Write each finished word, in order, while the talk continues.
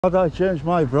Glad I changed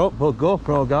my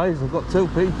GoPro, guys. I've got two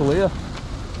people here.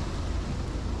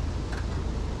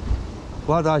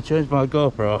 Glad I changed my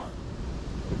GoPro.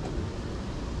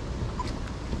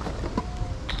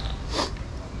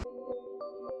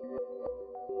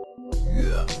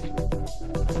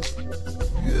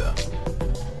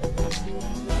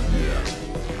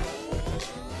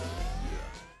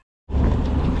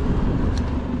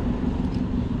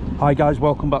 Hi guys,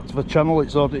 welcome back to the channel.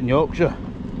 It's Audit in Yorkshire.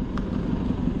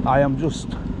 I am just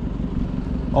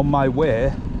on my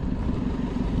way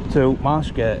to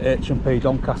Marshgate, HMP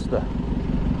Doncaster.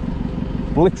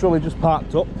 Literally just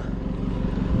parked up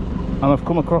and I've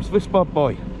come across this bad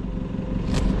boy.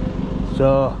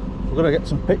 So we're going to get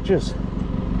some pictures.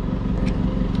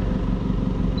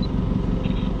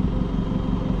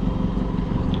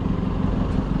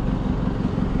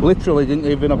 Literally didn't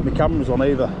even have my cameras on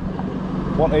either.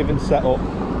 Wasn't even set up.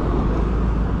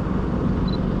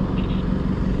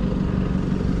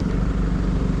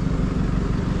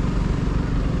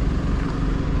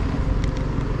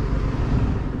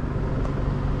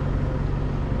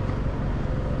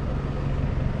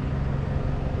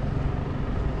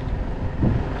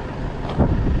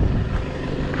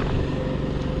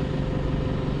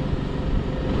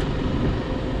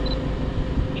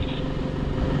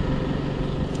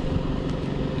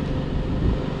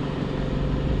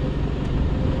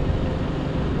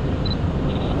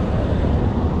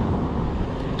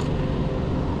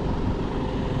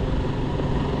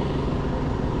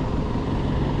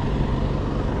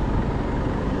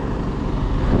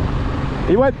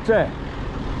 He went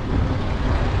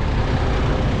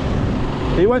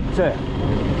to.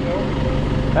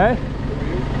 Eh?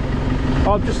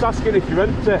 Oh, I'm just asking if you're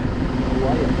empty.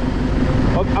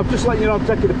 I'm just letting you know I'm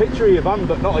taking a picture of your van,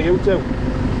 but not of you two.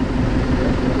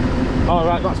 All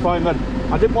right, that's fine then.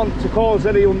 I didn't want to cause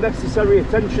any unnecessary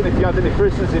attention if you had any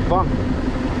prisoners in van.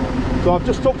 So I've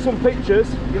just took some pictures,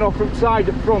 you know, from side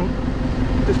and front.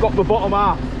 Just got the bottom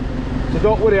half. So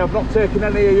don't worry, I've not taken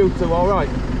any of you two, all right?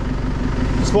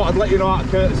 Just thought I'd let you know out of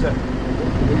courtesy.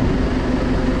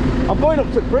 I'm going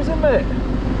up to prison, mate.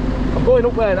 I'm going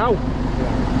up there now.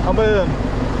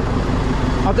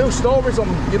 I do stories on,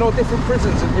 you know, different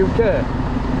prisons in the UK.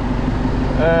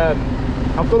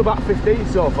 I've done about 15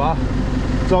 so far.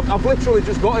 So I've literally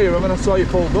just got here and then I saw you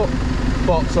pulled up.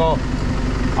 But so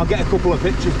I'll get a couple of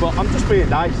pictures, but I'm just being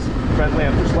nice, friendly.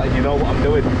 I'm just letting you know what I'm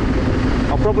doing.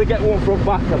 I'll probably get one from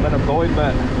back and then I'm going,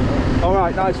 mate. All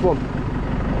right, nice one.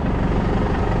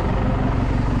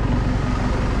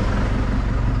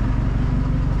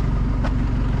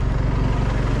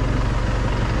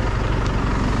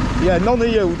 Yeah, none of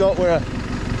you, don't worry.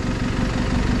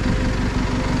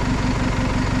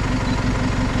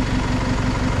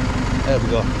 There we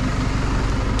go.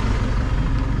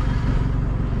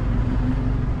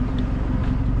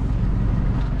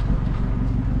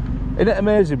 Isn't it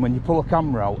amazing when you pull a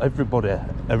camera out, everybody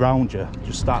around you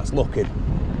just starts looking?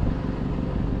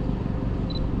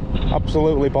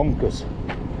 Absolutely bonkers.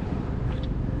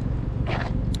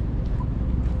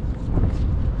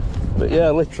 But yeah,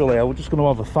 literally, I was just going to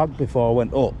have a fag before I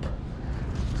went up,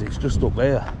 because it's just up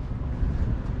there.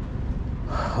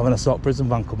 And then I saw a prison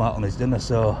van come out on his dinner,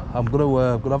 so I'm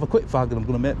going to have a quick fag and I'm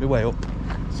going to make my way up.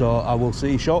 So I will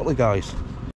see you shortly, guys.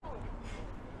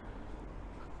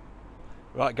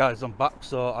 Right, guys, I'm back.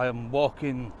 So I am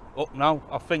walking up now.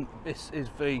 I think this is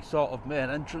the sort of main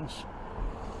entrance,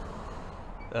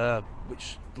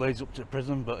 which leads up to the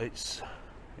prison, but it's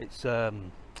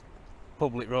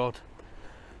public road.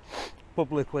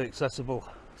 Publicly accessible,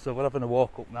 so we're having a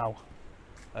walk up now,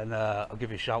 and I'll give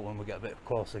you a shout when we get a bit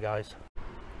closer, guys.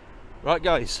 Right,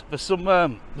 guys, there's some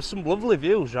lovely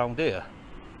views around here.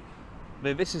 I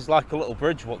mean, this is like a little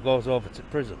bridge what goes over to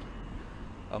prison.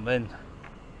 I mean,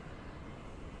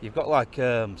 you've got like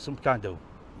some kind of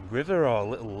river or a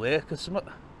little lake or something.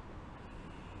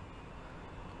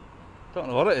 Don't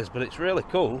know what it is, but it's really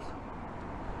cool.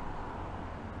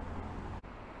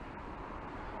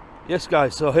 Yes,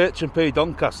 guys, so HMP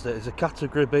Doncaster is a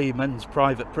Category B men's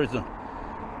private prison,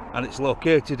 and it's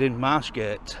located in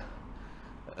Marshgate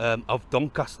of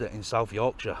Doncaster in South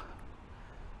Yorkshire.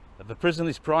 The prison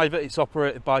is private. It's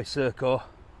operated by Serco.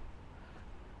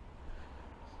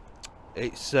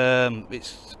 It's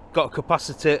got a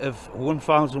capacity of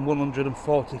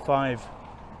 1,145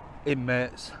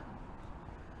 inmates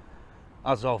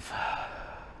as of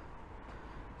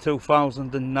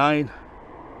 2009.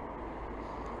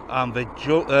 And the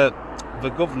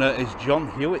governor is John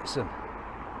Hewitson.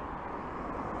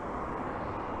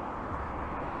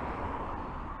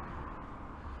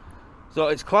 So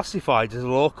it's classified as a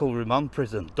local remand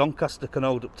prison. Doncaster can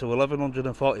hold up to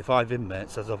 1,145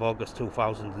 inmates as of August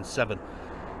 2007,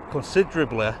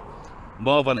 considerably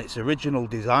more than its original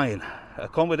design.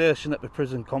 Accommodation at the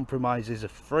prison comprises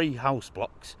of 3 house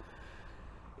blocks.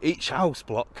 Each house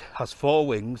block has 4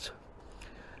 wings,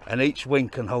 and each wing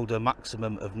can hold a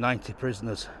maximum of 90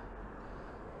 prisoners.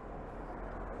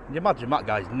 Can you imagine that,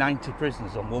 guys? 90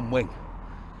 prisoners on one wing.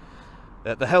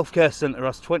 The healthcare centre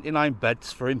has 29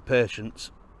 beds for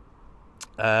inpatients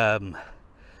on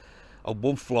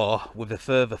one floor, with a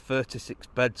further 36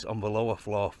 beds on the lower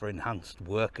floor for enhanced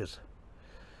workers.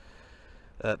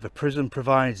 The prison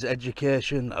provides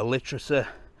education, literacy,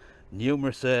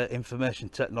 numeracy, information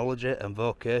technology and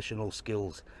vocational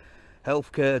skills,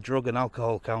 healthcare, drug and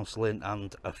alcohol counselling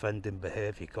and offending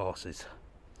behaviour courses.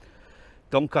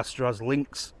 Doncaster has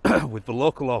links with the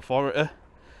local authority,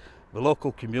 the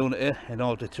local community, in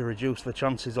order to reduce the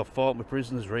chances of former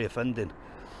prisoners reoffending.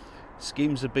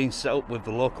 Schemes have been set up with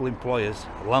the local employers,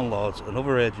 landlords and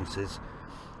other agencies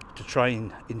to try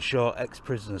and ensure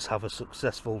ex-prisoners have a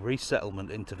successful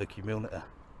resettlement into the community.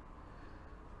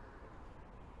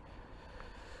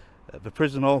 The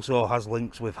prison also has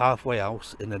links with Halfway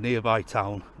House in a nearby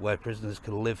town where prisoners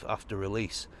can live after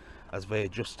release as they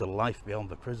adjust to life beyond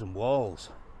the prison walls.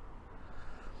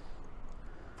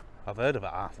 I've heard of a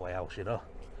Halfway House, you know.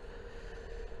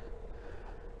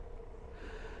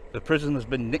 The prison has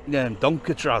been nicknamed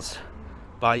Doncaster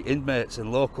by inmates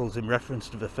and locals in reference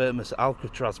to the famous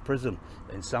Alcatraz prison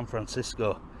in San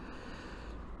Francisco.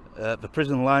 The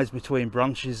prison lies between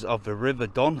branches of the River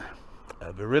Don,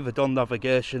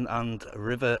 Navigation and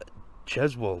River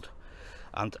Cheswold,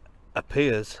 and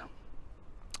appears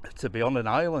to be on an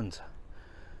island.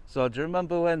 So do you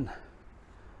remember when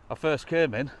I first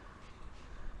came in,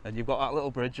 and you've got that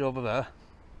little bridge over there,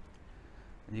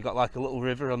 and you've got like a little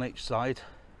river on each side?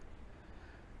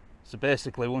 So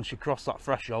basically, once you cross that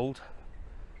threshold,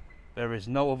 there is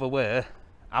no other way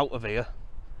out of here,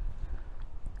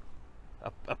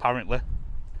 apparently,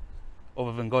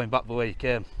 other than going back the way you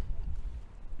came.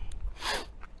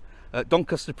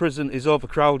 Doncaster prison is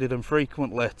overcrowded, and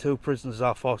frequently 2 prisoners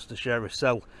are forced to share a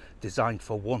cell designed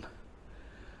for 1.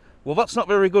 Well, that's not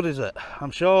very good, is it?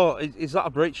 I'm sure. Is that a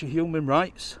breach of human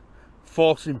rights?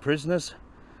 Forcing prisoners,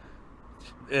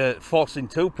 forcing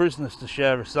 2 prisoners to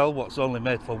share a cell what's only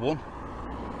made for 1?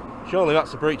 Surely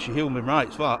that's a breach of human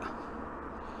rights, that.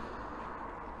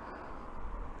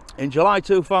 In July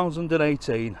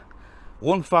 2018,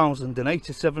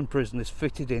 1,087 prisoners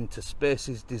fitted into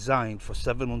spaces designed for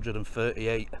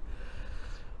 738.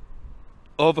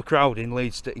 Overcrowding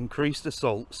leads to increased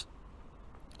assaults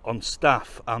on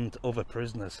staff and other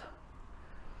prisoners.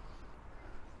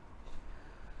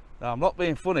 Now, I'm not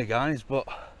being funny, guys, but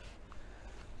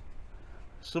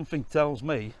something tells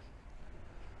me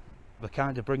they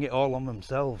kind of bring it all on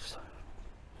themselves.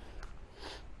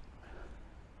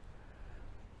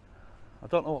 I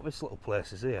don't know what this little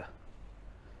place is here.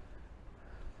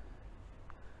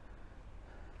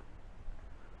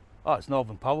 Oh, it's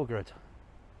Northern Power Grid.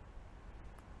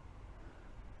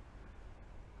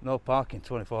 No parking,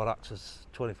 24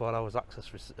 hours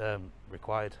access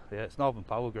required. Yeah, it's Northern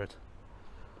Power Grid.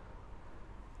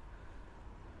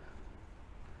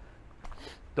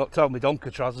 Don't tell me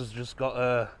Doncaster has just got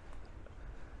a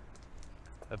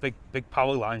big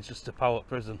power lines just to power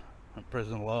prison and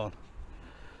prison alone.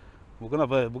 We're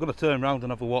gonna turn around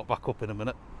and have a walk back up in a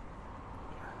minute.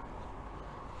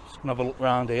 Just gonna have a look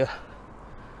around here.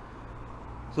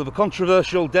 So the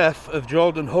controversial death of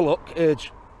Jordan Hullock,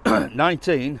 aged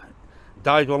 19,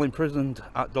 died while imprisoned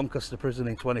at Doncaster prison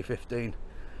in 2015.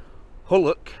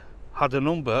 Hullock had a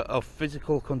number of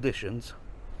physical conditions,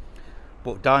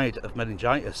 but died of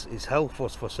meningitis. His health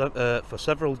was for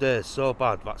several days so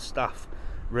bad that staff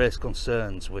raised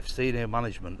concerns with senior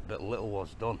management, but little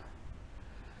was done.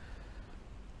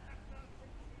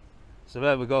 So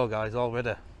there we go, guys.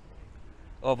 Already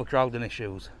overcrowding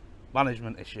issues,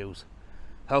 management issues,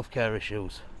 healthcare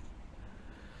issues.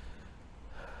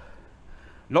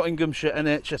 Nottinghamshire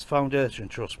NHS Foundation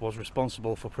Trust was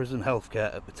responsible for prison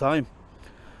healthcare at the time.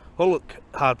 Hullock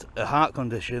had a heart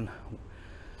condition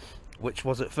which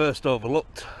was at first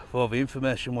overlooked. Before the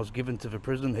information was given to the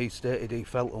prison, he stated he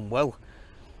felt unwell.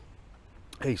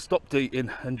 He stopped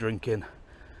eating and drinking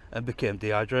and became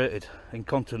dehydrated,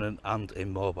 incontinent and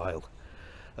immobile,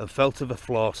 and fell to the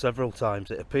floor several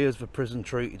times. It appears the prison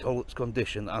treated Hullock's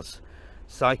condition as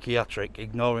psychiatric,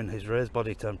 ignoring his raised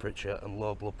body temperature and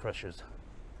low blood pressures.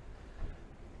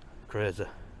 Crazy.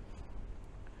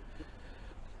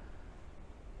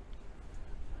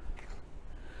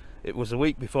 It was a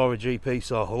week before a GP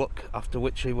saw Hullock, after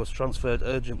which he was transferred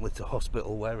urgently to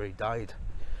hospital where he died.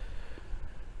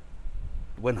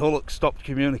 When Hullock stopped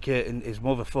communicating, his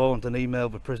mother phoned and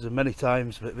emailed the prison many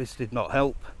times, but this did not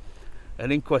help.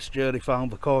 An inquest jury found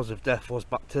the cause of death was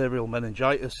bacterial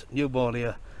meningitis,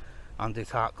 pneumonia and his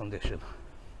heart condition.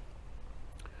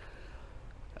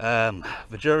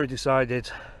 The jury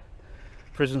decided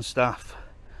prison staff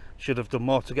should have done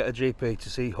more to get a GP to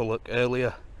see Hullock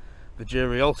earlier. The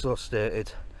jury also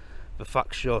stated the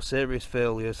facts show serious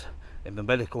failures in the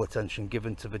medical attention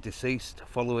given to the deceased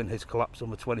following his collapse on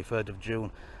the 23rd of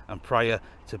June and prior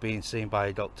to being seen by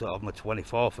a doctor on the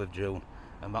 24th of June,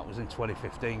 and that was in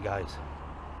 2015, guys.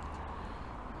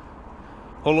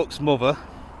 Hullock's mother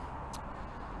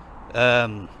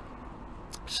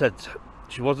said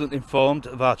she wasn't informed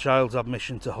of our child's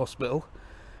admission to hospital.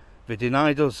 They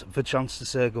denied us the chance to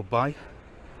say goodbye.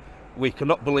 We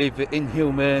cannot believe the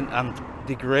inhumane and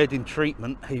degrading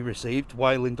treatment he received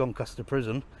while in Doncaster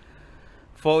prison.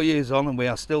 4 years on and we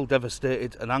are still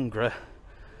devastated and angry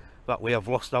that we have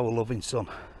lost our loving son.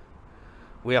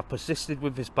 We have persisted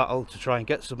with this battle to try and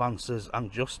get some answers and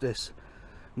justice,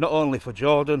 not only for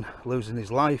Jordan losing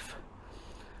his life,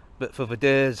 but for the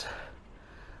days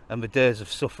and the days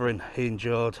of suffering he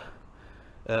endured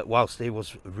whilst he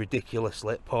was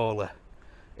ridiculously poorly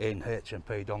in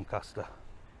HMP Doncaster.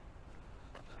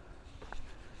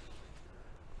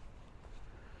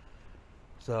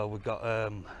 So we've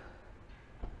got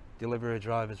delivery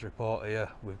driver's report here,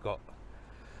 we've got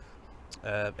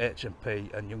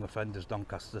HMP and Young Offenders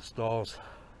Doncaster stores.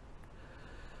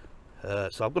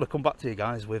 So I'm going to come back to you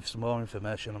guys with some more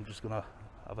information. I'm just going to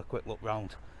have a quick look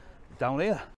round down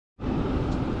here.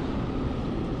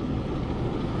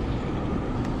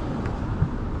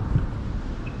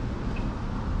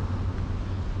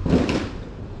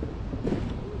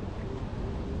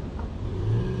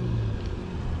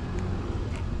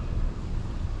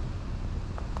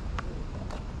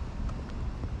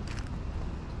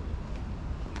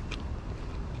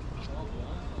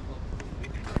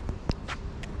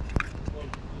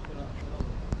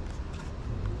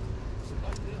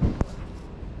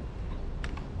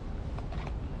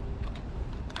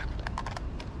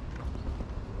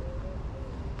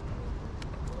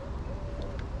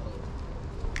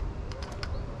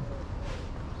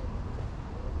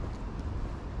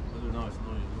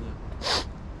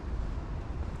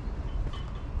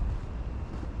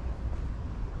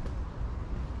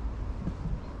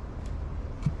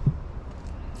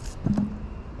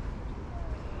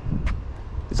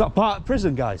 Is that part of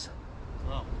prison, guys?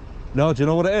 No. No, do you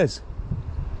know what it is?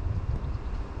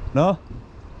 No?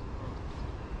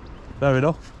 Fair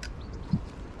enough.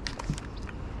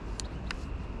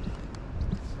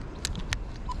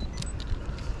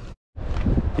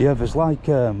 Yeah, there's like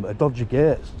a dodgy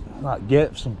gate, like gate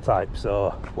of some type,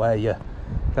 so where you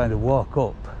kind of walk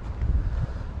up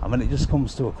and then it just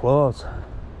comes to a close.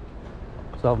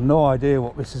 So I've no idea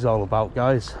what this is all about,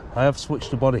 guys. I have switched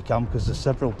to body cam because there's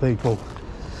several people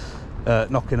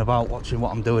knocking about watching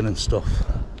what I'm doing and stuff,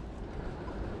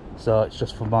 so it's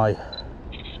just for my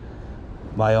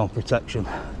own protection.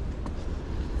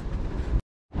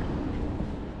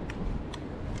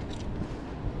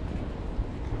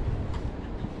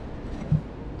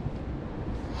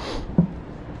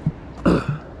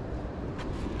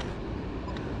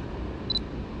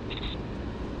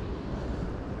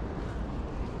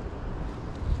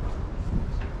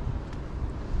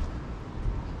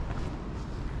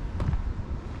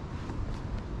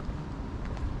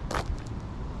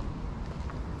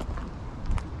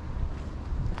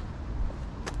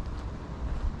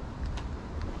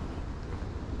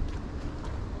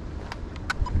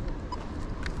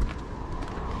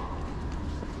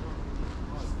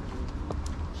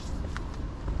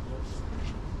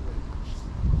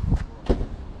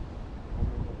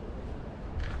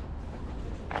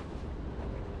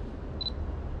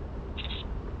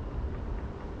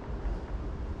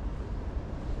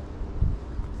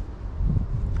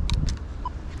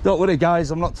 Don't worry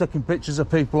guys, I'm not taking pictures of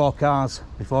people or cars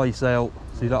before you sail,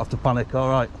 so you don't have to panic,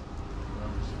 alright?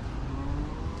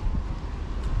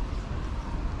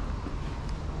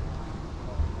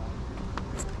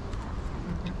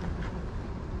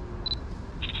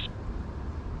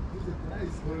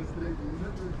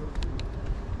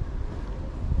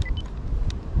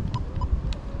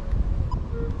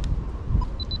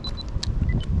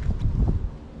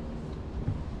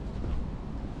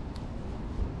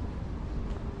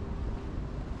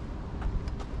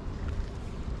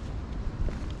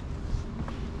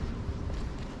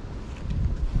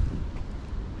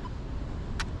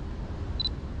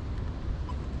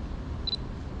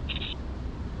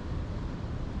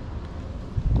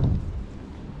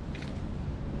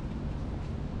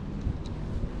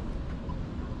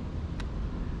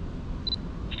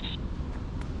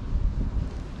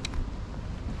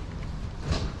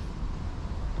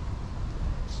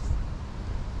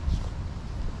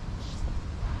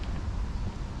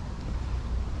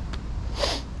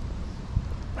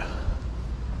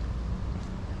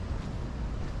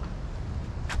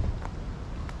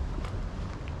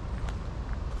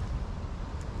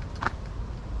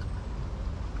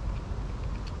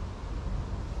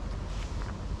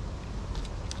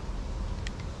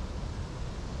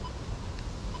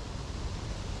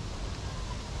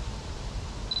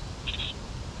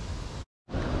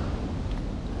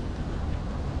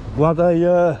 Glad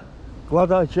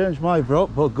I changed my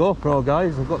GoPro,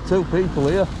 guys. I've got 2 people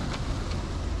here.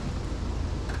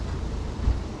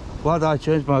 Glad I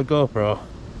changed my GoPro.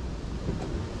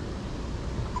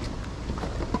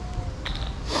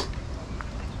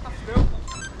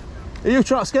 Are you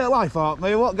trying to scare life out of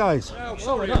me or what, guys? No,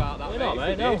 sorry about that,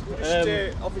 mate. No.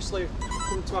 Just obviously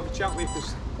coming to have a chat with you.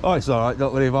 Oh, it's alright,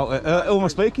 don't worry about it. Who am I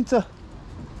speaking to?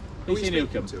 PC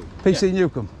Newcomb. PC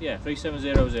Newcomb? Yeah,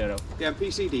 3700. Yeah,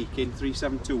 PC Deakin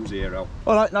 3720.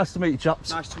 Alright, nice to meet you, chaps.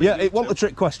 Nice to meet you. Yeah, it wasn't a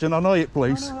trick question, I know it,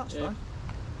 please. No, that's fine.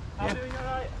 How are you doing,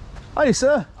 alright? Hey,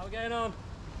 sir. How are we getting on?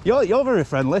 You're very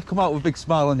friendly. Come out with a big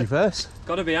smile on your face.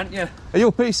 Gotta be, ain't you? Are you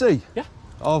a PC? Yeah.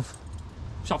 Of?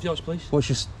 South Yorks, please. What's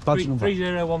your badge number?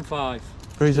 3015.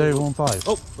 3015.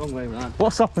 Oh, wrong way around.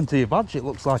 What's happened to your badge? It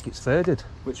looks like it's faded.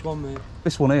 Which one, mate?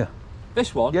 This one here.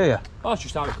 This one? Yeah, yeah. Oh, it's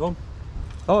just how it come.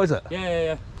 Oh, is it?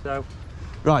 Yeah. So.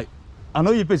 Right. I know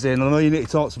you're busy and I know you need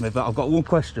to talk to me, but I've got one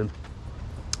question.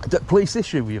 Do police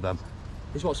issue you them?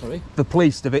 Is what, sorry? The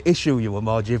police, do they issue you them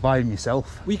or do you buy them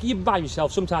yourself? Well, you can buy them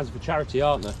yourself sometimes for charity,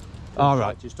 aren't they? All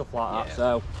right. And stuff like that.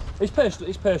 So it's personal.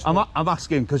 It's personal. I'm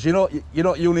asking because you know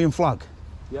union flag.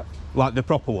 Yeah. Like the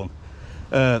proper one.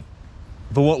 They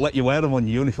won't let you wear them on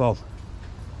your uniform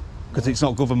because it's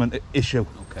not government issue.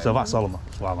 Okay. So that's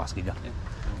why I'm asking you. Yeah.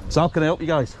 So how can I help you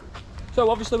guys? So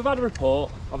obviously we've had a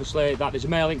report. Obviously that there's a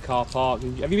male in car park.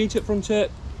 Have you been to the front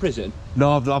prison?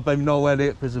 No, I've been nowhere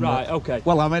near prison. Right. Okay.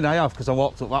 Well, I mean I have because I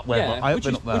walked up that way, yeah, but I haven't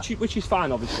been up there. Which is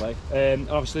fine, obviously. And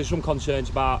obviously there's some concerns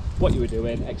about what you were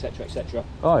doing, etc., etc.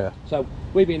 Oh yeah. So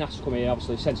we've been asked to come here,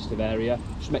 obviously sensitive area,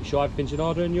 just make sure everything's in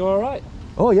order and you're all right.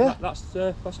 Oh yeah. That's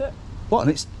it. What?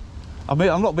 And it's. I mean,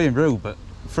 I'm not being rude, but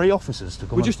 3 officers to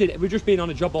come. We've just been on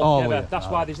a job all together. Yeah. That's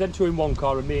why there's them 2 in one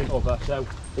car and me in other. So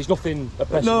there's nothing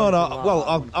oppressive. No. Like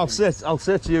well, I'll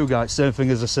say to you guys same thing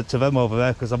as I said to them over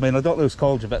there because I mean I don't know who's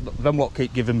called you, but them lot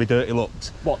keep giving me dirty looks.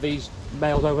 What, these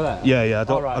males over there? Yeah. I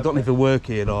don't know if they're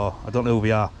working or I don't know who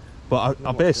we are, but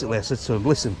I basically said to them,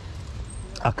 listen,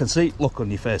 I can see look on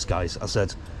your face, guys. I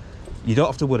said, you don't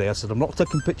have to worry. I said I'm not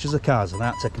taking pictures of cars and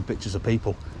I'm not taking pictures of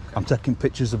people. I'm taking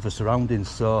pictures of the surroundings.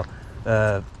 So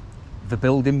the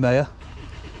building there,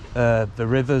 the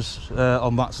rivers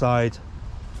on that side,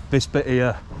 this bit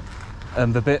here,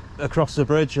 and the bit across the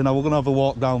bridge, and we're going to have a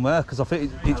walk down there because I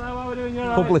think it's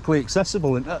publicly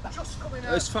accessible, isn't it?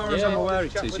 As far as I'm aware,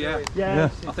 it is. Yeah.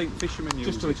 I think fishermen use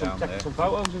just so we can take some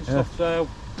photos and stuff. So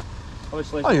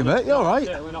obviously. Oh, you mate, you all right?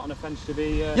 We're not an offence to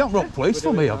be. You haven't robbed police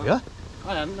for me, have you?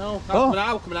 I don't know.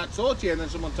 I was coming out to talk to you, and then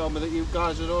someone told me that you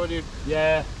guys had already.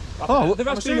 Yeah. Oh, I'm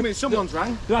assuming someone's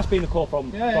rang. There has been a call from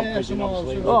prison,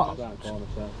 obviously.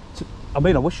 I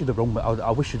mean, I wish you'd have rung me. I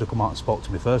wish you'd have come out and spoke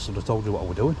to me first and have told you what I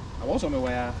was doing. I was on my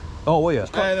way out. Oh, were you?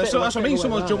 That's what I mean.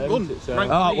 Someone's jumped gun.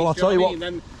 Well, I'll tell you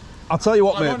what. I'll tell you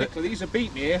what, mate. Ironically, these have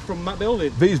beat me here from that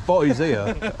building. These boys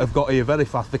here have got here very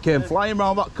fast. They came flying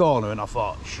round that corner, and I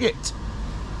thought, shit.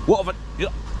 What have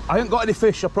I ain't got any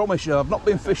fish. I promise you. I've not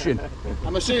been fishing.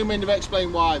 I'm assuming they've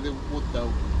explained why they would,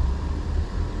 though.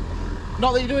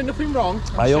 Not that you're doing nothing wrong.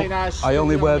 I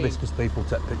only wear this because people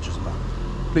take pictures of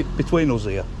me. Between us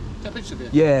here. Take pictures of you?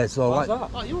 Yeah, so what's like that?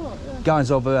 Oh, you're right, yeah. Guys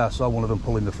over there, I saw one of them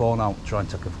pulling the phone out, trying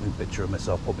to take a picture of me,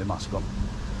 so I put my mask on.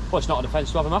 Well, it's not an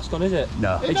offence to have a mask on, is it?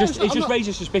 No. It just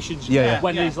raises suspicions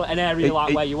when there's an area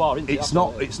like where you are, isn't it? It's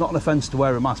not an offence to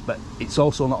wear a mask, but it's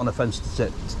also not an offence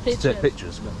to take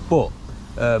pictures. But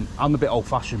I'm a bit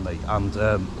old-fashioned, mate,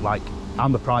 and like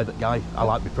I'm a private guy. I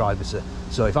like my privacy.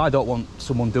 So if I don't want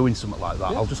someone doing something like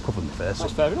that, I'll just cover my face.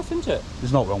 That's fair enough, isn't it?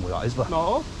 There's no wrong with that, is there?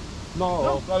 No.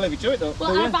 I'll leave you to it though.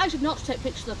 Well, I advise you not to take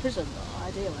pictures of the prison, though,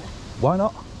 ideally. Why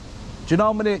not? Do you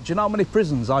know how many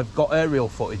prisons I've got aerial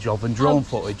footage of and drone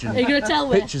footage and Are you going to tell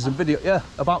me? pictures and video? Yeah,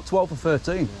 about 12 or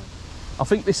 13. Yeah. I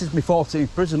think this is my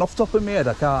 14th prison. Off the top of my head,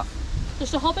 I can't.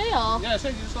 Just a hobby, or? Yeah, so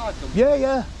you just like them.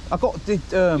 Yeah. I got you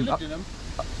lived in them?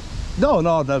 No,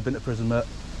 I've never been to prison, mate.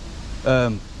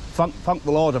 Thank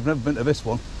the Lord, I've never been to this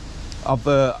one. I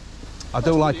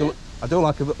do like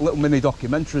a little mini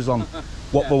documentaries on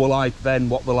what they were like then,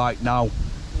 what they're like now,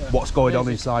 what's going on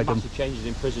inside them. Massive changes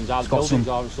in prisons, how the buildings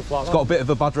are and stuff like that. It's got a bit of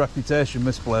a bad reputation,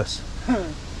 this place.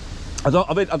 I don't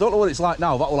know what it's like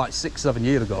now. That was like 6-7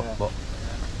 years ago, but.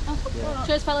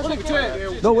 Cheers,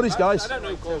 fellas. No worries, guys. I don't know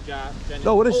who called you.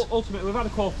 No worries. Ultimately, we've had a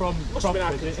call from prison.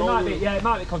 It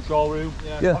might be control room.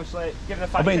 Yeah. Obviously, given the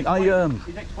fact I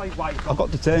explains why I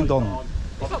got detained on.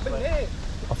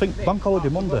 I think Bank Holiday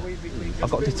Monday. I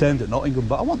got detained at Nottingham,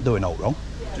 but I wasn't doing no wrong.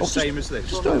 Just same as this.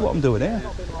 Just doing what I'm doing here.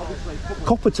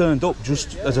 Copper turned up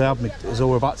just as I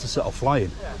were about to set off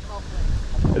flying,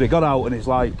 and he got out and it's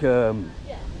like,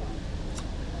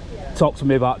 talk to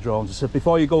me about drones. I said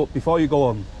before you go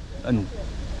on, and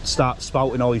start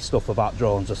spouting all his stuff about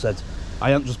drones. I said, I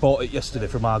hadn't just bought it yesterday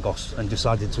from Argos and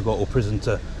decided to go to prison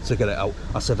to get it out.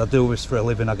 I said, I do this for a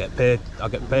living, I get paid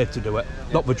to do it.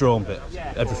 Not the drone bit,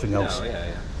 everything else.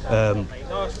 I've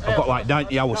got like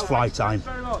 90 hours fly time.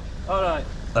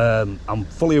 I'm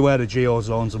fully aware of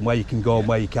geozones and where you can go and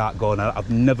where you can't go, and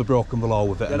I've never broken the law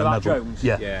with it. And I never,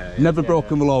 never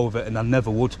broken the law with it, and I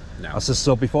never would. No. I said,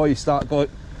 so before you start going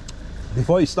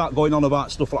on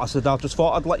about stuff like, I said, I just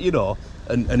thought I'd let you know.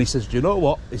 And he says, do you know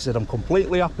what? He said, I'm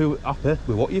completely happy with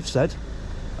what you've said.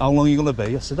 How long are you going to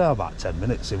be? I said, about 10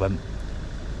 minutes. He went,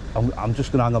 I'm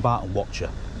just going to hang about and watch you.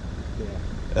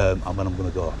 And then I'm going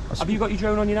to go. Said, have you got your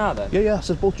drone on you now then? Yeah. I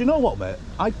said, well, do you know what, mate?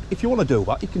 If you want to do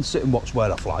that, you can sit and watch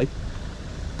where I fly.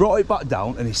 Brought it back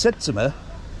down, and he said to me,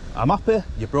 I'm happy,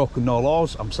 you've broken no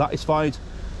laws, I'm satisfied.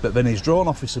 But then his drone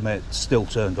officer, mate, still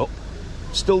turned up,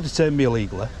 still detained me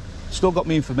illegally, still got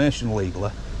me information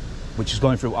illegally, which is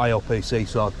going through IOPC,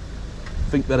 so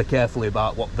think very carefully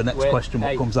about what the next question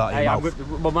what comes out of your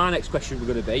mouth. Well, my next question was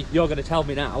going to be, you're going to tell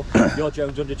me now, your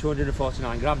drone's under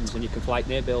 249 grams and you can fly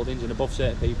near buildings and above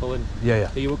certain people, and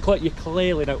so you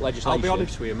clearly don't legislation. I'll be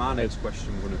honest with you, my next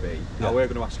question was going to be, now we're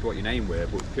going to ask you what your name were,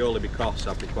 but purely because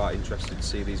I'd be quite interested to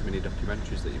see these mini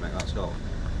documentaries that you make, that's all.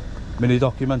 Mini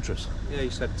documentaries? Yeah, you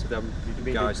said to them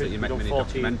guys that you make mini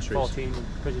documentaries. 14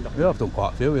 prison documentaries. Yeah, I've done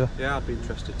quite a few, Yeah, I'd be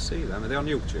interested to see them. Are they on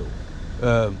YouTube?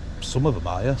 Some of them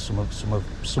are, yeah. Some of them.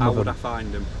 How would I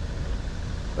find them?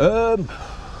 Do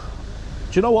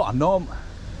you know what? I know.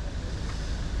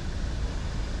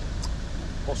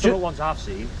 Well, some of the ones I've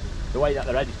seen, the way that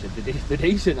they're edited, they're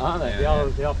decent, aren't they?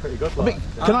 They are pretty good. I mean,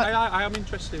 I am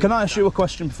interested. Can I ask you a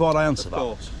question before I answer that?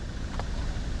 Of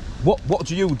course. What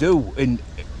do you do in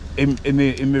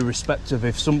the respect of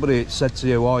if somebody said to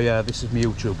you, oh yeah, this is my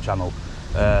YouTube channel,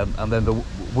 and then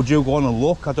would you go on and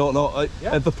look? I don't know.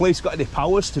 Have the police got any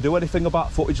powers to do anything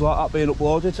about footage like that being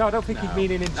uploaded? No, I don't think he's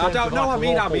meaning in terms I don't know.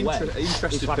 Like I'm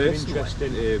interested like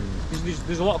personally.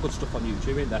 There's a lot of good stuff on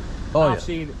YouTube, isn't there? I've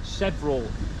seen several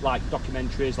like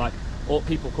documentaries, like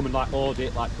people come and like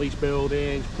audit like police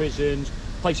buildings, prisons,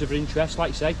 places of interest, like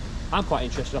you say. I'm quite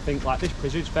interested. I think like this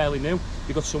prison's fairly new.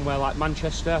 You go somewhere like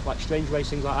Manchester, like Strangeways,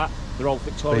 things like that. They're all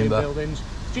Victorian buildings.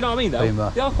 Do you know what I mean though?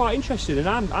 They are quite interested, and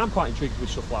I'm quite intrigued with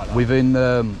stuff like that.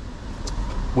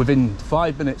 Within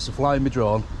 5 minutes of flying my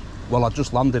drone, well, I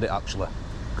just landed it actually,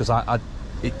 because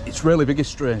it's really big in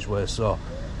Strangeways, so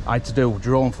I had to do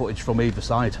drone footage from either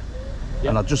side,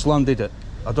 and I just landed it.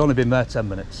 I'd only been there 10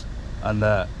 minutes, and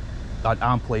I had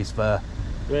armed police there,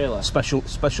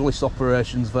 specialist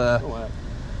operations there.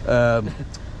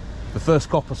 The first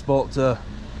cop I spoke to,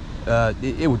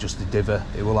 he was just a diver.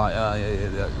 He was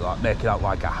like making out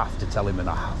like I have to tell him and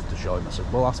I have to show him. I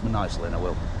said, well, ask me nicely and I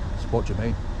will. I said, what do you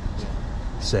mean?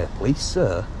 He said, please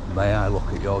sir, may I look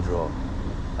at your drone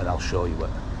and I'll show you it.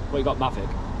 Well, you got Mavic?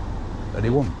 And he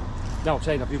won. No, I'm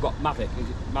saying, have you got Mavic? Is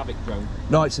it Mavic drone?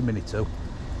 No, it's a Mini 2.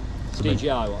 It's DJI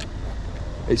one?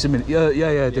 It's a Mini,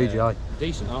 yeah, DJI.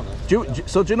 Decent, aren't they?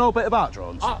 So do you know a bit about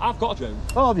drones? I've got a drone.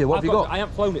 Oh, have you? What have you got? I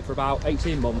haven't flown it for about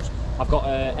 18 months. I've got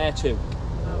Air 2.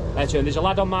 Air 2, and there's a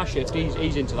lad on my shift,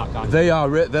 he's into that kind of thing. They are,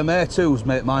 them Air 2s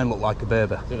make mine look like a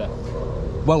baby. Do they?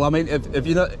 Well, I mean, if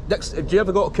you know, do you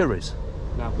ever go to Curry's?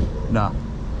 No. Nah.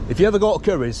 If you ever go to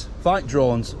Curry's, fight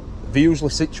drones, they're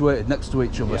usually situated next to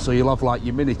each other, so you'll have like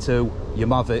your Mini 2, your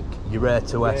Mavic, your Air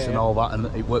 2S and all that, and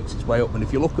it works its way up. And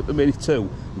if you look at the Mini 2,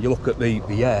 and you look at the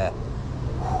Air,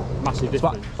 massive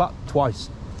difference. About twice,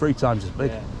 3 times as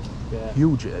big. Yeah.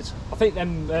 Huge it is. I think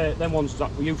them ones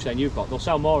that you're saying you've got, they'll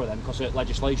sell more of them because of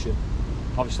legislation.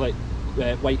 Obviously,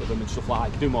 weight of them and stuff like that.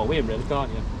 You can do more with them, really,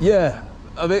 can't you? Yeah.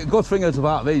 I mean, good thing is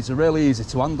about these, they're really easy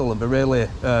to handle and they're really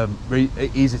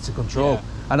easy to control. Yeah.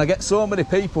 And I get so many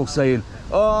people saying,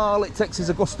 oh, all it takes is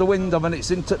a gust of wind, I mean,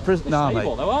 it's into prison. It's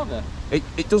stable, though, aren't they?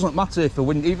 It doesn't matter if the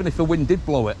wind, even if the wind did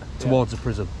blow it towards the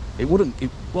prison, it wouldn't.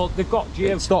 Well, they've got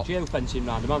geofencing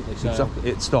around them, haven't they? So exactly,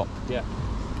 it stopped. Yeah.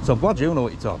 So I'm glad you know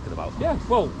what you're talking about. Yeah,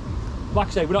 well, like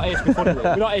I say, we're not here to be funny with you.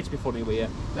 We're not here to be funny with you.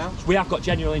 No. We have got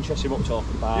genuine interest in what we're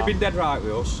talking about. You've been dead right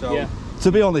with us, so... Yeah.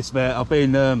 To be honest, mate, I've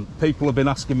been people have been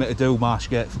asking me to do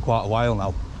Marshgate for quite a while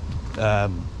now.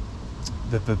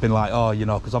 They've been like, oh, you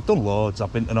know, because I've done loads.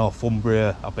 I've been to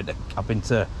Northumbria, I've been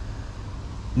to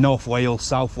North Wales,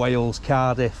 South Wales,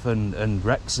 Cardiff, and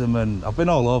Wrexham, and I've been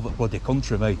all over the bloody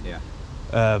country, mate.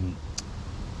 Yeah.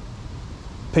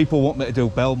 People want me to do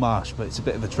Belmarsh, but it's a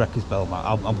bit of a trek, is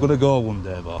Belmarsh. I'm going to go one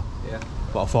day, though. Yeah.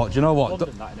 But I thought, do you know what?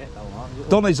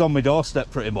 Donny's on my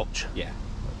doorstep pretty much. Yeah.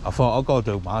 I thought I'll go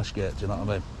do Marshgate, do you know what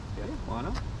I mean? Yeah, why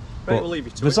not? Right, we'll leave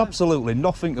you to there's it, absolutely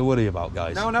nothing to worry about,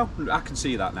 guys. No, I can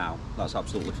see that now. That's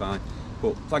absolutely fine.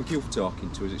 But thank you for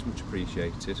talking to us. It's much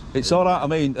appreciated. It's all right. I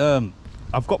mean,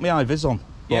 I've got my high vis on. But,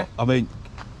 Yeah. I mean,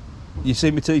 you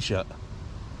see my t-shirt?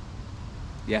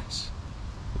 Yes.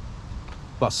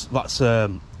 That's.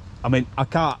 I mean, I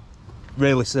can't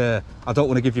really say. I don't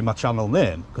want to give you my channel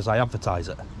name because I advertise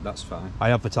it. That's fine. I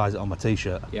advertise it on my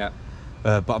t-shirt. Yeah.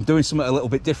 But I'm doing something a little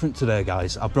bit different today,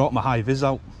 guys. I brought my high vis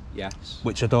out, Yes.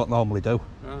 which I don't normally do.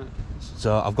 Right.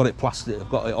 So I've got it plastered. I've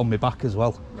got it on my back as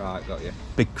well. Right, got you.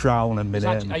 Big crown and my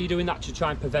name. Are you doing that to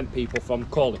try and prevent people from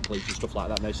calling police and stuff like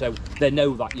that now? So they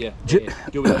know that you're Ju-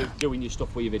 doing your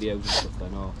stuff with your videos and stuff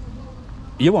then, or?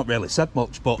 You won't really said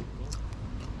much, but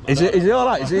is he all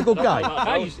right? Is he a good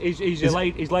guy? He's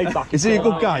laid back. Is he a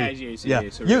good guy? Yeah, he is, Yeah. he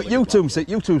is a really You good two,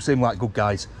 you two seem like good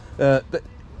guys.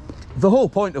 The whole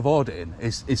point of auditing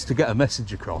is to get a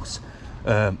message across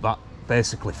that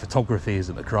basically photography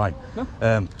isn't a crime.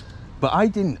 No. But I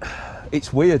didn't.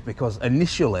 It's weird because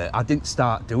initially I didn't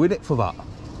start doing it for that.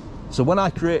 So when I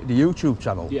created the YouTube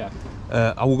channel, Yeah.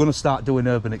 I was going to start doing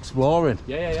urban exploring.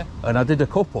 Yeah. And I did a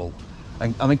couple,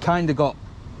 and I mean, kind of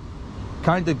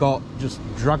got just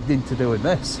dragged into doing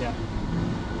this. Yeah.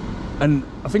 And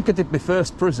I think I did my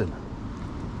first prison,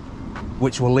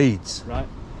 which were Leeds, Right.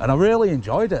 and I really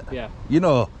enjoyed it. Yeah. You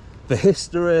know, the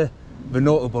history, the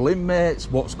notable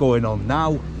inmates, what's going on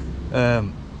now,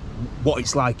 what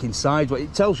it's like inside.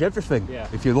 It tells you everything Yeah.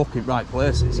 if you look in right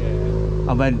places. Yeah.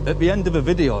 And then at the end of a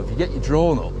video, if you get your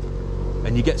drone up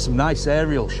and you get some nice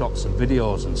aerial shots and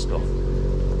videos and stuff,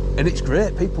 and it's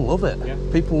great, people love it. Yeah.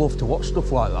 People love to watch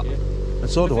stuff like that. Yeah. And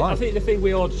so do I. I think the thing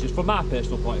with auditors, from my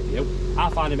personal point of view,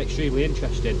 I find them extremely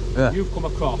interesting. Yeah. You've come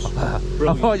across I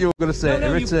brilliant. thought you were going to say No,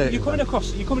 irritating. you're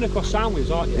coming across sound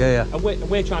waves, aren't you? Yeah. And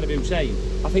we're trying to do the same.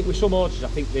 I think with some auditors, I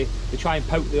think they try and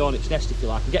poke the hornet's nest, if you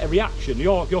like, and get a reaction.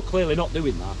 You're clearly not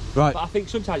doing that. Right. But I think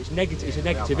sometimes it's negative. It's a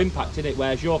negative impact in it,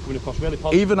 whereas you're coming across really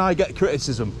positive. Even I get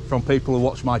criticism from people who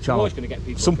watch my channel. always gonna get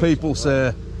people Some people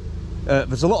criticising, say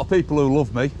there's a lot of people who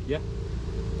love me.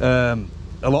 Yeah.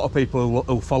 A lot of people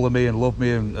who follow me and love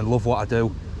me and love what I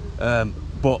do,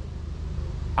 but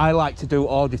I like to do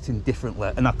auditing differently,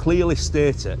 and I clearly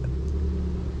state it.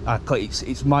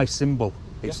 It's my symbol.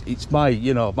 It's my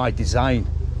my design.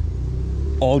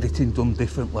 Auditing done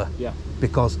differently. Yeah.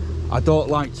 Because I don't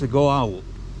like to go out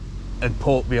and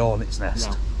poke the hornet's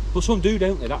nest. No. But some do,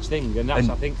 don't they? That's the thing, and that's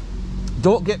And- I think.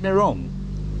 Don't get me wrong.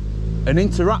 An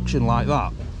interaction like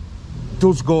that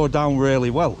does go down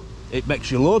really well. It makes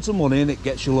you loads of money and it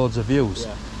gets you loads of views.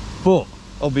 Yeah. But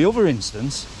on the other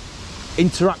instance,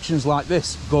 interactions like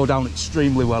this go down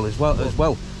extremely well as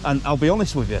well. And I'll be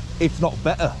honest with you, if not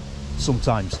better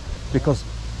sometimes, because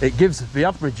it gives the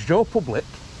average Joe public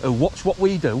who watch what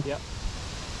we do, Yeah.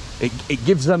 it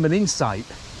gives them an insight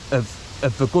of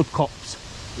the good cops,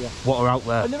 Yeah. what are out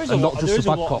there, And there is and a lot, not just there the is a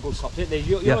bad lot cops. of good cops, isn't there?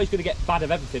 You're Yeah. always going to get bad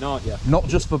of everything, aren't you? Not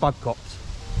just the bad cops.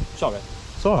 Sorry.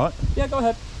 It's all right. Yeah, go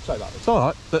ahead. Sorry about this. It's all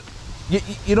right, but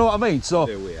you know what I mean. So,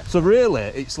 Do we, yeah. so really,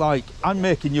 it's like I'm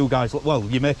making you guys look well.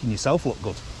 You're making yourself look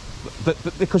good, but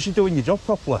because you're doing your job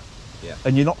properly, Yeah.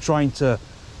 and you're not trying to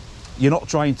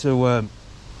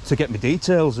get me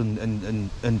details and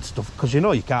stuff, because you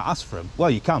can't ask for them. Well,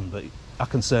 you can, but I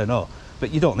can say no.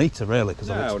 But you don't need to really, because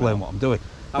I'll No, explain no. what I'm doing.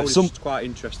 I But was some just quite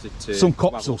interested to. some have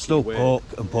cops a will look at still your poke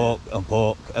work. and poke and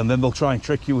poke, and then they'll try and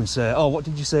trick you and say, "Oh, what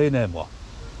did you say your name was?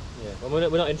 Yeah, well,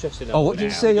 we're not interested in Oh, that what did you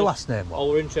now. say your Just- last name was?" All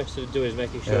we're interested in doing is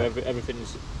making sure Yeah.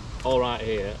 everything's all right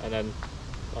here, and then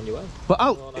on your way. But Go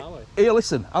on our way. here,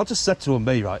 listen. I'll just say to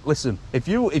me, right? Listen, if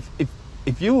you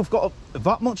have got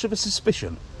that much of a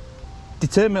suspicion,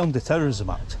 deter me under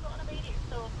Terrorism Act.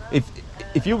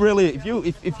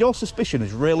 If your suspicion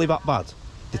is really that bad,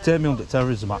 deter me under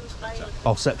Terrorism Act,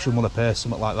 or Section 1A,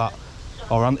 something like that,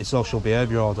 or Antisocial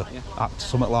Behaviour Order Act,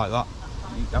 something like that.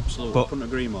 Absolutely, But- couldn't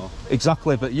agree more.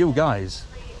 Exactly. But you guys,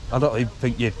 I don't even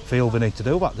think you feel the need to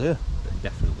do that, do you?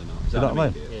 Definitely not. Is You that know what I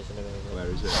mean? Yeah, it's an amazing- Where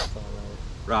is it?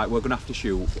 Right, we're going to have to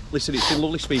shoot. Listen, it's been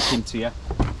lovely speaking to you.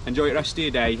 Enjoy the rest of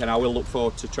your day, and I will look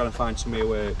forward to trying to find some of your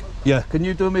work. Yeah. Can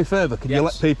you do me a favour? Can you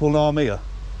Yes. let people know I'm here?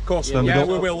 Of course, Then we yeah, don't-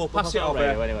 we will. We'll pass it on over.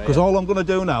 radio anyway. Because all I'm going to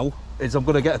do now is I'm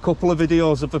going to get a couple of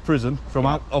videos of the prison from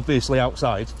obviously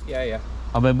outside. Yeah.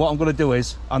 And then what I'm going to do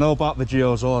is, I know about the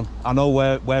geozone, I know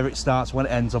where it starts, when it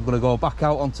ends. I'm going to go back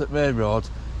out onto the main road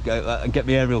and get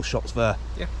the aerial shots there.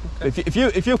 Yeah. Okay. If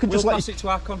you can We'll just pass it to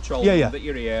our control Yeah, room yeah. that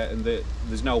you're here and that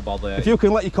there's no bother. if you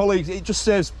can let your colleagues, it just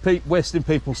saves wasting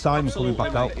people's time and coming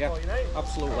back out. mate, yeah,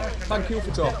 absolutely. Thank you for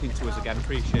talking to us again.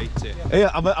 Appreciate it. Yeah,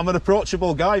 I'm an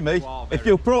approachable guy, me. You are If very-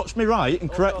 you approach me right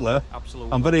and correctly,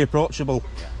 Absolutely. I'm very approachable.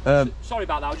 Sorry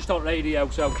about that. I was just on radio,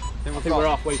 so I think got- we're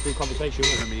halfway through conversation.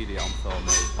 The media on film.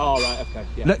 Oh right, okay.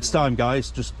 Yeah. Next time, guys,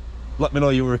 just let me know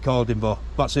you were recording, but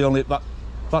that's the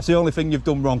only thing you've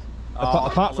done wrong.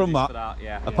 Apart from that,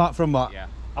 apart from that,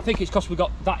 I think it's because we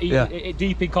got that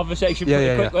deep in conversation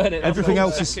yeah, quick, weren't it? Everything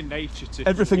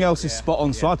else is spot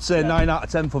on. So I'd say 9 out of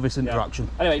 10 for this interaction.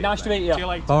 Anyway, nice to meet you. See you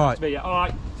later. All right. All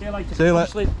right. See you later. See you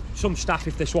later. Obviously, some staff,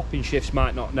 if they're swapping shifts,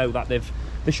 might not know that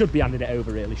they should be handing it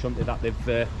over, really, shouldn't they? That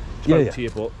they've spoke to you,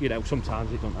 but you know,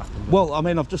 sometimes it doesn't happen. Well, I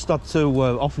mean, I've just had 2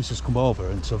 officers come over,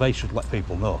 and so they should let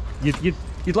people know.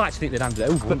 You'd like to think they'd hand it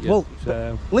over, wouldn't you? Well,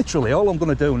 so, literally, all I'm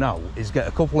going to do now is get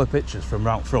a couple of pictures from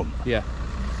round front. Yeah.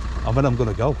 And then I'm going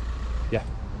to go. Yeah.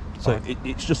 So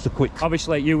it's just a quick.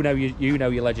 Obviously, you know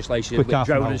your legislation with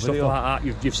drone and stuff like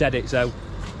that. You've said it, so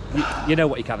you know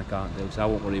what you can and can't do. So I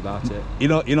won't worry about it. You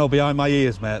know, behind my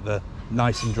ears, mate, they're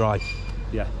nice and dry.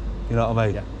 Yeah. You know what I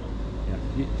mean?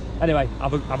 Yeah. Anyway,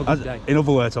 have a good day. In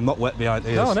other words, I'm not wet behind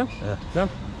the ears. No. Yeah. No.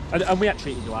 And we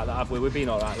actually treated you like that, have we? We've been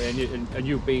all right, and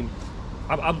you've been.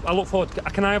 I look forward.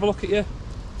 Can I have a look at your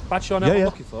badge? So I know what I'm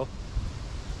looking for.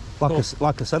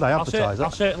 Like I said, I advertise it.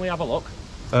 I'll certainly have a look.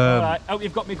 Alright, hope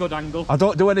you've got me good angle. I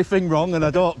don't do anything wrong, and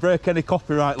I don't break any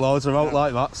copyright laws or out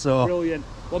like that. So brilliant.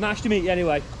 Well, nice to meet you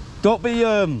anyway. Don't be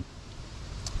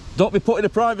putting a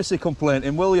privacy complaint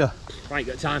in, will you? I ain't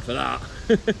got time for that.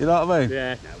 You know what I mean?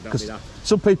 Yeah, no, don't be that.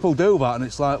 Some people do that, and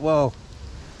it's like, well,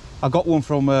 I got one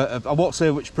from I won't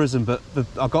say which prison, but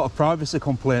I got a privacy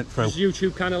complaint through. Does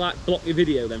YouTube kind of like block your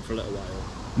video then for a little while?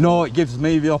 No, it gives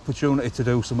me the opportunity to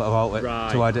do something about it,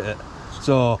 to edit it.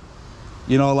 So,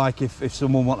 you know, like if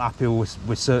someone wasn't happy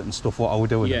with certain stuff, what I would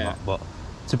do with that. But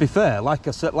to be fair, like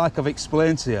I said, like I've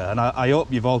explained to you, and I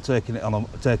hope you've all taken it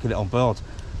on board.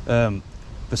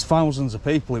 There's thousands of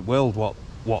people in the world what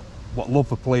love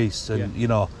the police, and you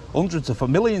know,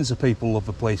 millions of people love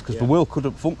the police, because the world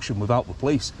couldn't function without the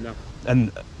police. No.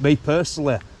 And me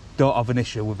personally don't have an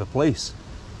issue with the police.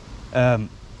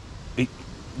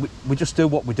 We just do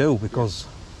what we do because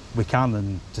we can,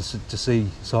 and to see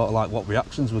sort of like what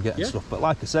reactions we get and stuff. But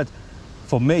like I said,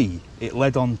 for me, it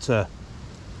led on to,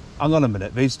 hang on a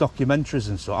minute, these documentaries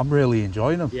and stuff, I'm really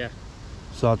enjoying them. Yeah.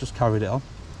 So I just carried it on.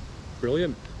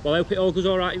 Brilliant. Well, I hope it all goes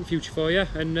all right in future for you,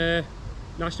 and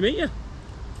nice to meet you.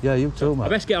 Yeah, you too, mate. I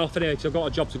best get off anyway, because I've got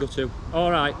a job to go to. All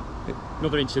right.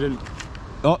 Another incident.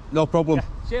 Oh, no problem.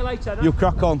 Yeah. See you later. You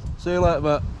crack on. See you later,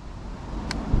 mate.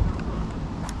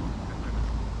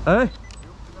 Hey?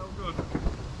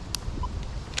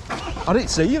 I didn't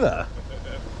see you there.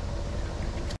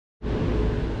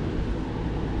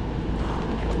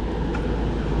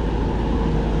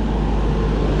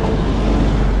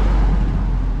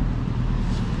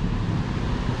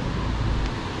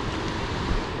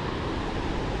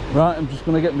 Right, I'm just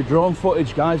going to get my drone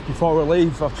footage, guys, before I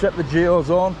leave. I've checked the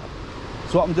geozone.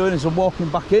 So what I'm doing is I'm walking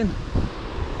back in,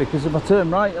 because if I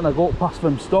turn right and I go up past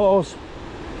them stores,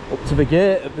 up to the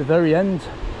gate at the very end,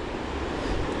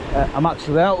 I'm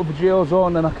actually out of the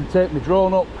geozone, and I can take my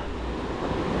drone up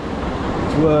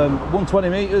to 120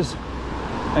 metres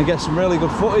and get some really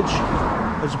good footage,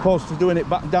 as opposed to doing it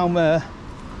back down there,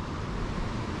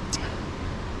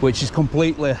 which is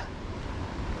completely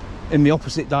in the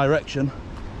opposite direction.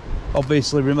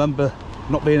 Obviously, remember,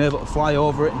 not being able to fly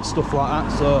over it and stuff like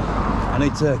that, so I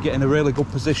need to get in a really good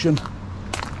position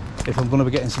if I'm going to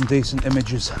be getting some decent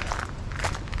images.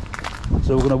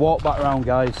 So we're going to walk back around,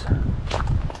 guys.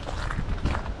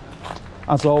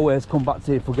 As always, come back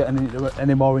to you if we get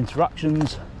any more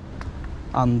interactions,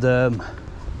 and then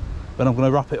I'm going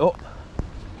to wrap it up.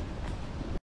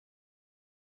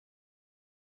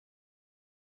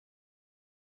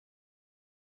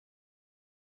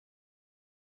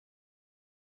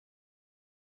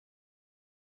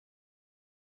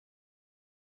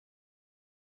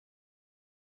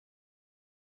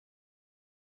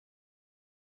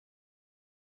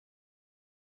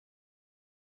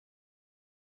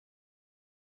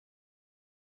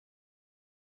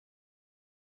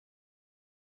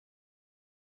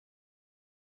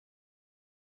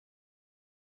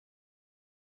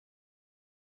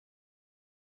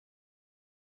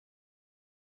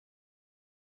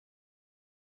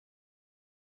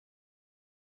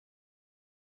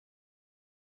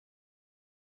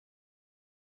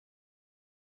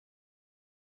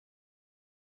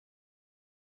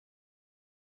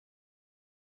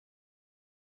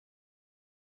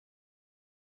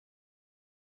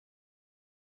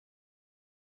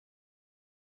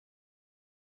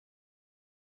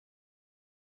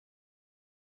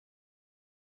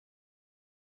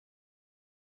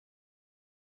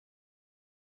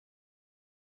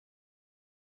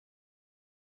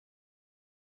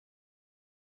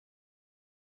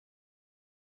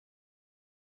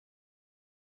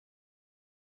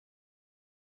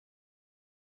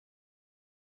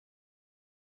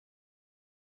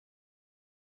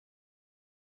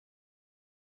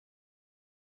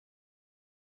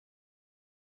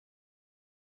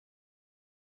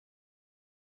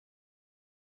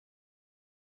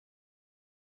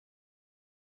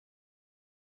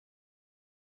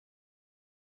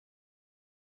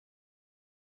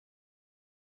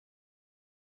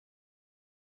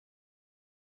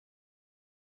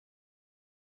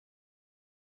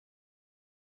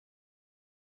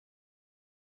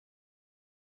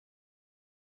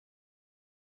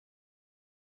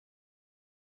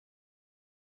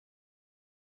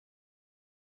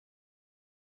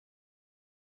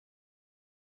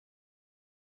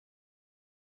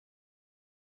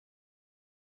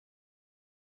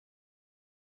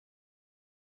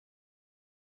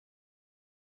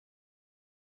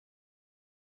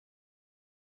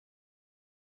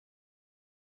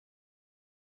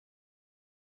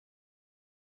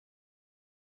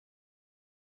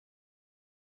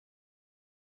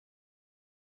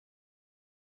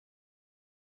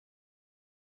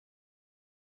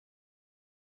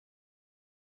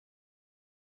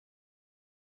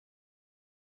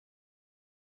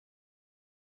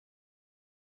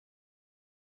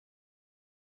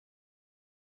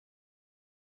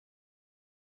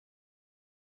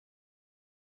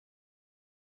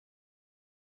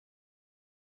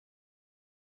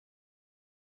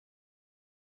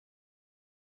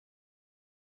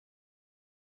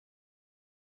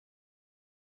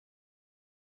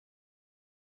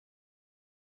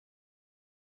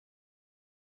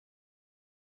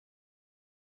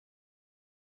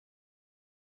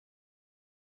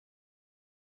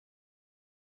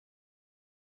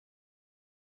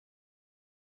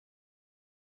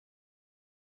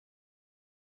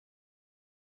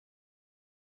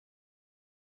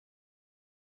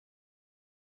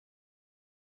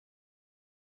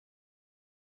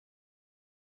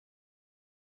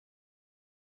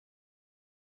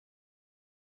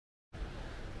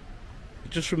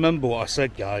 just remember what I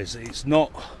said, guys. It's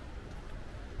not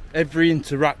every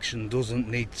interaction doesn't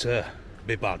need to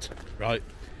be bad, right?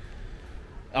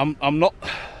 I'm not.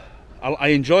 I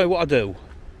enjoy what I do,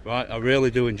 right? I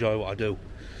really do enjoy what I do.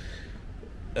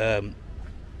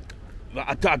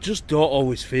 I just don't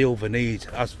always feel the need,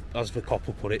 as the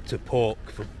copper put it, to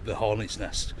poke for the hornet's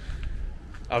nest.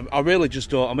 I really just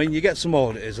don't. I mean, you get some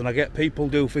auditors, and I get people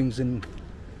do things in,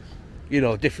 you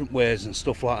know, different ways and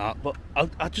stuff like that. But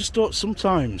I just don't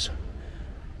sometimes.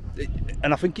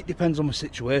 And I think it depends on the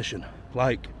situation.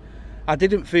 Like, I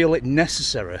didn't feel it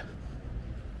necessary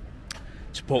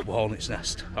to poke the hornet's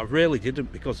nest. I really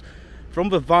didn't, because from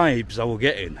the vibes I were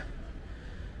getting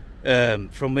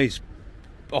from these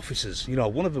officers, you know,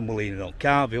 one of them were leaning on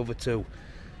car, the other two,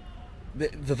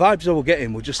 the vibes I were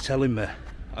getting were just telling me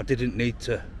I didn't need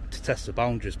to test the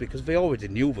boundaries, because they already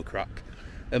knew the crack,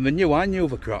 and they knew I knew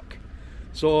the crack.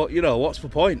 So, you know, what's the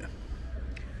point?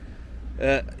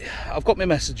 I've got my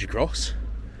message across.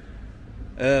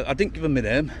 I didn't give them my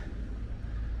name.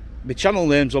 My channel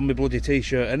name's on my bloody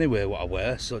t-shirt anyway, what I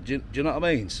wear, so do you know what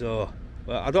I mean? So,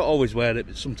 well, I don't always wear it,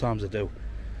 but sometimes I do.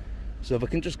 So if I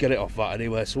can just get it off that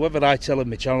anyway. So whether I tell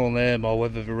them my channel name or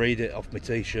whether they read it off my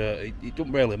t-shirt, it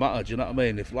doesn't really matter, do you know what I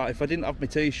mean? If I didn't have my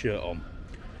t-shirt on,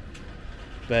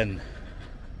 then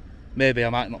maybe I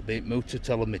might not be in the mood to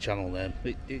tell them my channel name.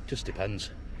 It just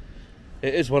depends.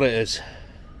 It is what it is.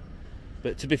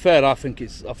 But to be fair, I think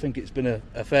it's been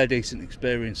a fair decent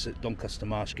experience at Doncaster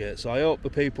Marshgate. So I hope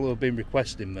the people who have been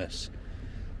requesting this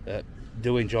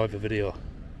do enjoy the video.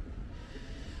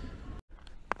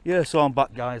 Yeah, so I'm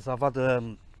back, guys. I've had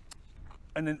an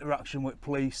interaction with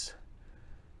police.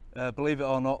 Believe it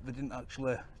or not, they didn't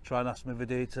actually try and ask me the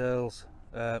details,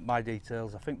 my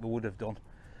details. I think they would have done,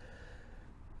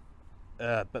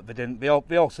 but they didn't. They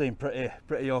all seem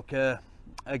pretty okay.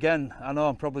 Again, I know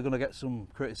I'm probably going to get some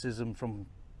criticism from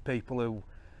people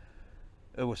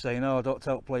who were saying, "Oh, don't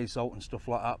tell police out" and stuff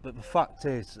like that. But the fact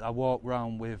is, I walk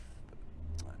around with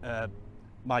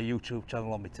my YouTube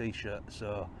channel on my t-shirt,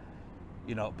 so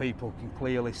you know, people can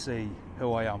clearly see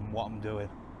who I am, what I'm doing,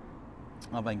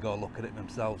 and then go look at it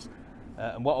themselves.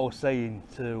 And what I was saying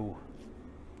to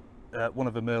one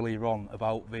of them earlier on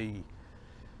about the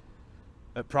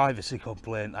privacy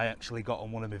complaint I actually got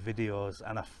on one of my videos,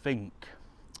 and I think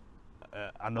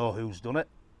I know who's done it,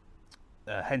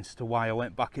 hence to why I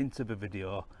went back into the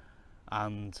video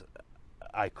and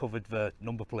I covered the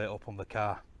number plate up on the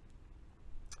car.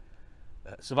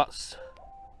 So that's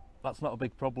not a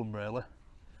big problem, really.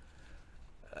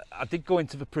 I did go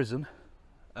into the prison,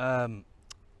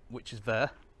 which is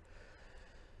there.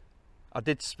 I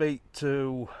did speak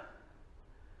to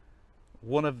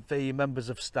one of the members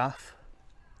of staff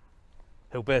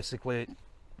who basically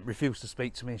refused to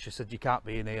speak to me, and she said, "You can't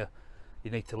be in here,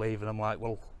 you need to leave." And I'm like,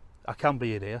 well, I can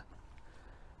be in here.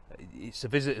 It's a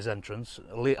visitor's entrance.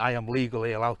 I am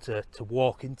legally allowed to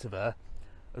walk into there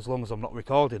as long as I'm not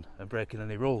recording and breaking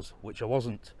any rules, which I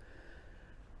wasn't.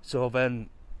 So then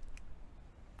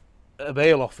a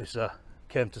bail officer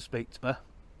came to speak to me,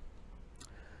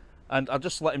 and I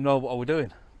just let him know what I was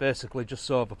doing, basically just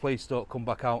so the police don't come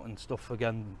back out and stuff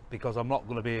again, because I'm not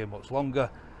going to be here much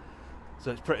longer, so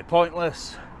it's pretty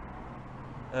pointless.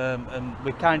 And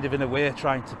we're kind of in a way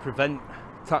trying to prevent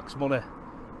tax money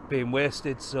being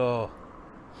wasted, so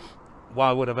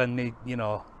why would I then need, you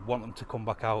know, want them to come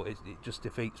back out? It just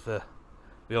defeats the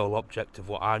whole object of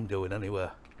what I'm doing anyway.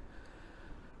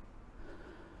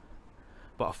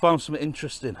 But I found something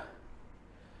interesting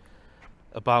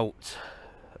about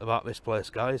this place,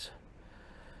 guys.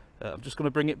 I'm just going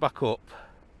to bring it back up,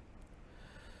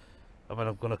 and then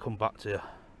I'm going to come back to you.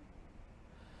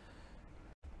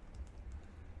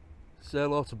 Say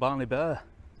hello to Barney Bear.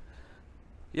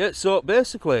 Yeah, so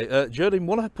basically, during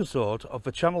one episode of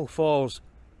the Channel 4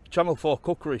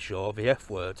 cookery show, The F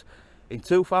Word, in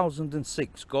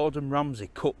 2006, Gordon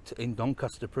Ramsay cooked in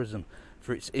Doncaster prison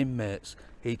for its inmates.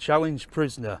 He challenged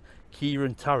prisoner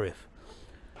Kieran Tariff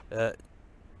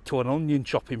to an onion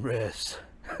chopping race,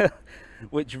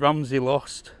 which Ramsay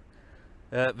lost.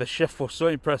 The chef was so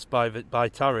impressed by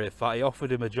Tariff that he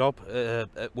offered him a job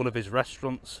at one of his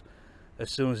restaurants as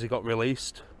soon as he got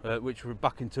released, which were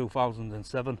back in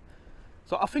 2007.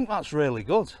 So I think that's really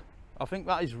good. I think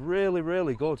that is really,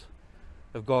 really good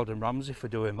of Gordon Ramsay for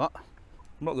doing that.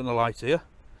 I'm not going to lie to you.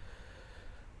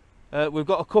 We've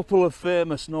got a couple of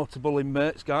famous notable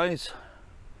inmates, guys.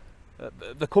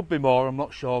 There could be more, I'm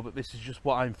not sure, but this is just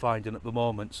what I'm finding at the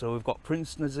moment. So we've got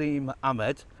Prince Nazim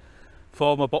Ahmed,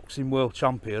 former boxing world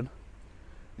champion,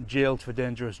 jailed for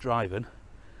dangerous driving.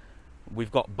 We've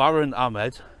got Baron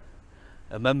Ahmed,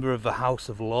 a member of the House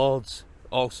of Lords,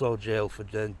 also jailed for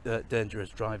dangerous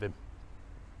driving.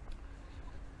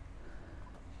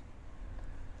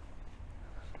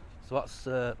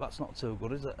 So that's not too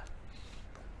good, is it?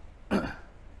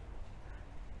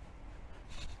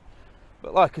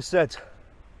 But like I said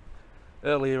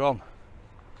earlier on,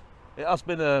 it's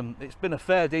been a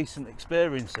fair decent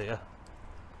experience here.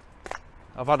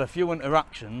 I've had a few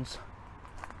interactions,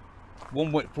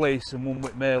 one with police and one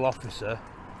with male officer,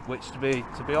 which to be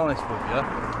honest with you,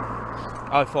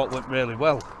 I thought went really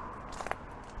well.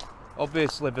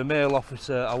 Obviously the male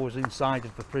officer, I was inside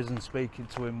of the prison speaking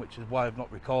to him, which is why I've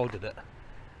not recorded it.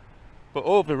 But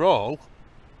overall,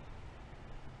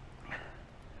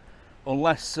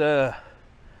 unless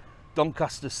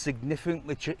Doncaster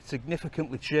significantly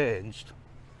changed,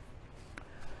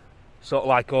 sort of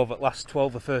like over the last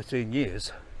 12 or 13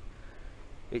 years,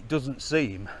 it doesn't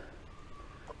seem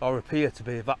or appear to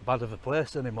be that bad of a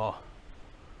place anymore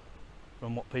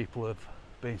from what people have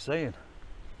been saying.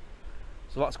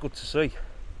 So that's good to see.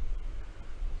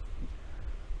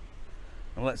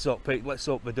 And let's hope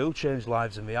they do change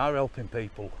lives and they are helping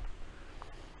people.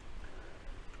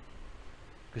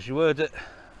 Because you heard it,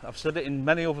 I've said it in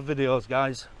many other videos,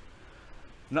 guys,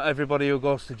 not everybody who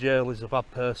goes to jail is a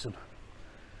bad person.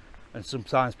 And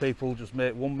sometimes people just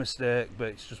make one mistake, but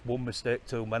it's just one mistake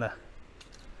too many.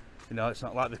 You know, it's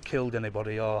not like they've killed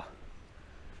anybody or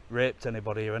raped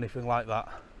anybody or anything like that.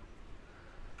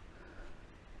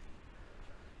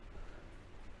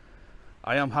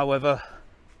 I am, however,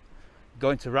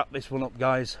 going to wrap this one up,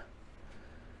 guys.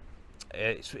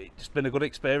 It's been a good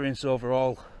experience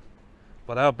overall,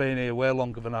 but I've been here way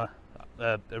longer than I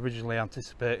originally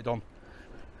anticipated on.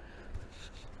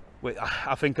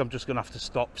 I think I'm just going to have to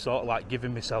stop sort of like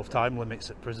giving myself time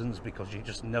limits at prisons, because you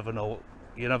just never know,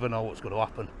 what's going to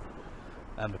happen,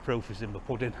 and the proof is in the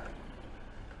pudding.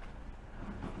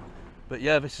 But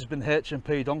yeah, this has been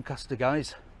HMP Doncaster,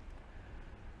 guys.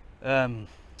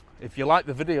 If you like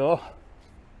the video,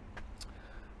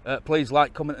 please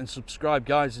like, comment and subscribe,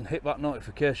 guys, and hit that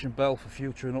notification bell for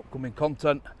future and upcoming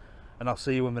content, and I'll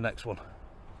see you in the next one.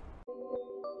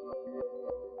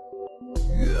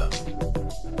 Yeah.